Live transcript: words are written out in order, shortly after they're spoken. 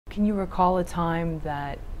Can you recall a time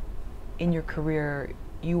that in your career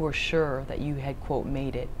you were sure that you had, quote,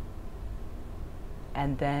 made it,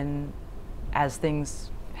 and then as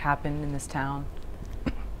things happen in this town,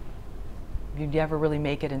 you never really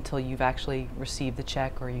make it until you've actually received the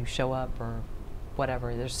check or you show up or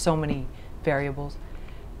whatever? There's so many variables.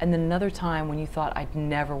 And then another time when you thought, I'd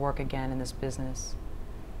never work again in this business,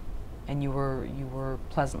 and you were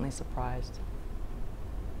pleasantly surprised.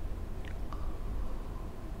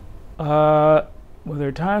 Well, there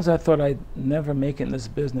are times I thought I'd never make it in this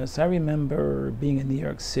business. I remember being in New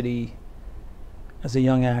York City as a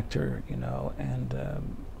young actor, you know, and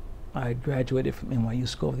I graduated from NYU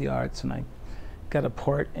School of the Arts, and I got a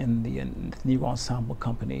part in the Negro Ensemble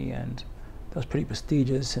Company, and that was pretty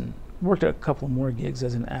prestigious, and worked at a couple of more gigs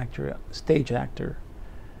as an actor, stage actor.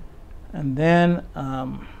 And then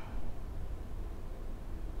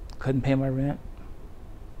couldn't pay my rent.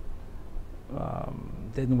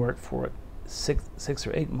 Didn't work for 6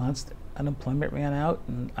 or 8 months. Unemployment ran out,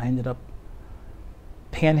 and I ended up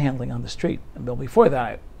panhandling on the street. But before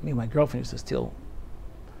that, me and my girlfriend used to steal.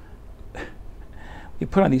 We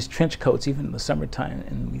put on these trench coats even in the summertime,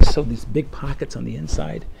 and we sewed these big pockets on the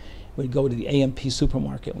inside. We'd go to the AMP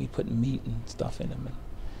supermarket, and we'd put meat and stuff in them, and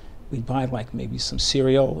we'd buy like maybe some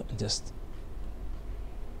cereal, and just,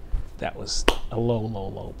 that was a low, low,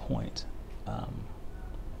 low point.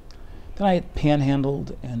 Then I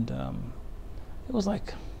panhandled, and it was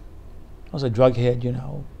like, I was a drug head, you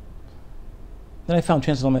know. Then I found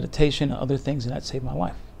transcendental meditation and other things, and that saved my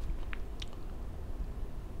life.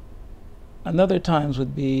 Another times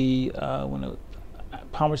would be when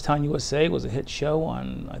Palmer's Town, USA was a hit show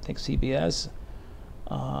on, I think, CBS.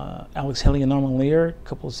 Alex Haley and Norman Lear, a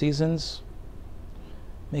couple of seasons,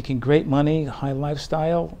 making great money, high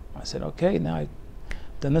lifestyle. I said, okay, now I've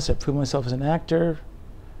done this, I've proven myself as an actor.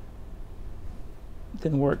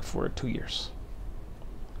 Didn't work for 2 years.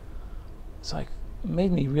 It's like, it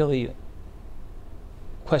made me really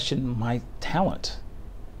question my talent.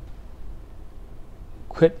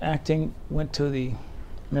 Quit acting, went to the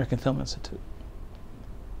American Film Institute.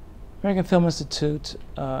 American Film Institute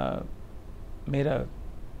made a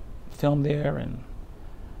film there, and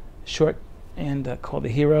short, and called The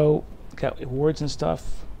Hero, got awards and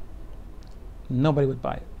stuff. Nobody would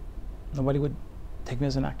buy it. Nobody would take me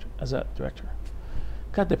as an actor, as a director.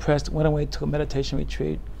 Got depressed, went away to a meditation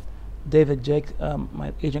retreat. David Jake,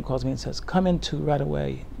 my agent, calls me and says, come into right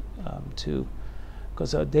away,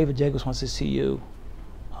 because David Jacobs wants to see you,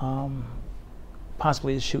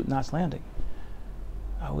 possibly to shoot Knots Landing.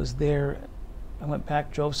 I was there, I went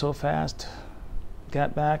back, drove so fast,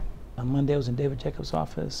 got back. On Monday I was in David Jacobs'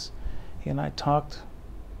 office. He and I talked,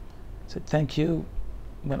 said thank you,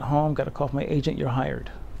 went home, got a call from my agent, you're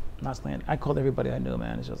hired. Knots Landing. I called everybody I knew,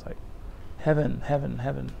 man. It's just like heaven, heaven,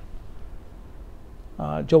 heaven.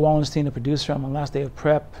 Joe Wallenstein, the producer, on my last day of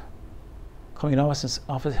prep, called me in his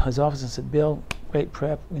office and said, Bill, great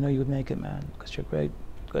prep. We know you would make it, man, because you're great,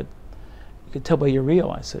 good. You could tell by your reel.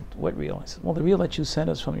 I said, what reel? I said, well, the reel that you sent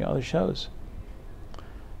us from your other shows.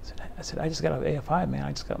 I said, I just got out of AFI, man.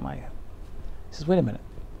 I just got my... He says, wait a minute.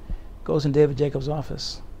 Goes in David Jacobs'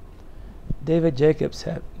 office. David Jacobs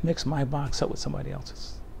had mixed my box up with somebody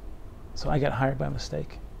else's. So I got hired by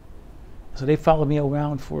mistake. So they followed me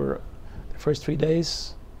around for the first 3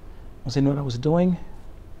 days. Once they knew what I was doing.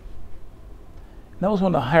 And that was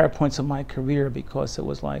one of the higher points of my career, because it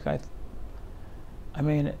was like, I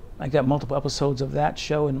mean, I got multiple episodes of that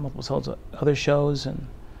show and multiple episodes of other shows, and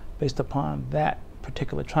based upon that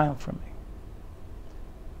particular triumph for me.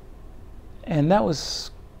 And that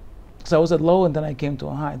was, so I was at low, and then I came to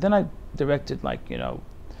a high. Then I directed, like, you know,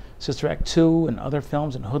 Sister Act 2 and other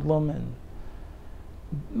films, and Hoodlum and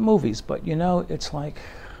movies. But, you know, it's like,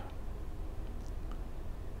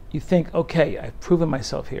 you think, okay, I've proven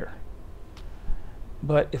myself here.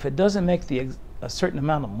 But if it doesn't make a certain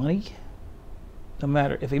amount of money, no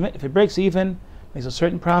matter, if it breaks even, makes a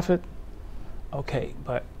certain profit, okay.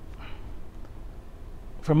 But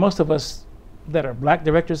for most of us that are black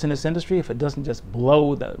directors in this industry, if it doesn't just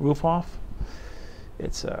blow the roof off,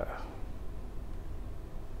 it's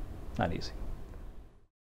not easy.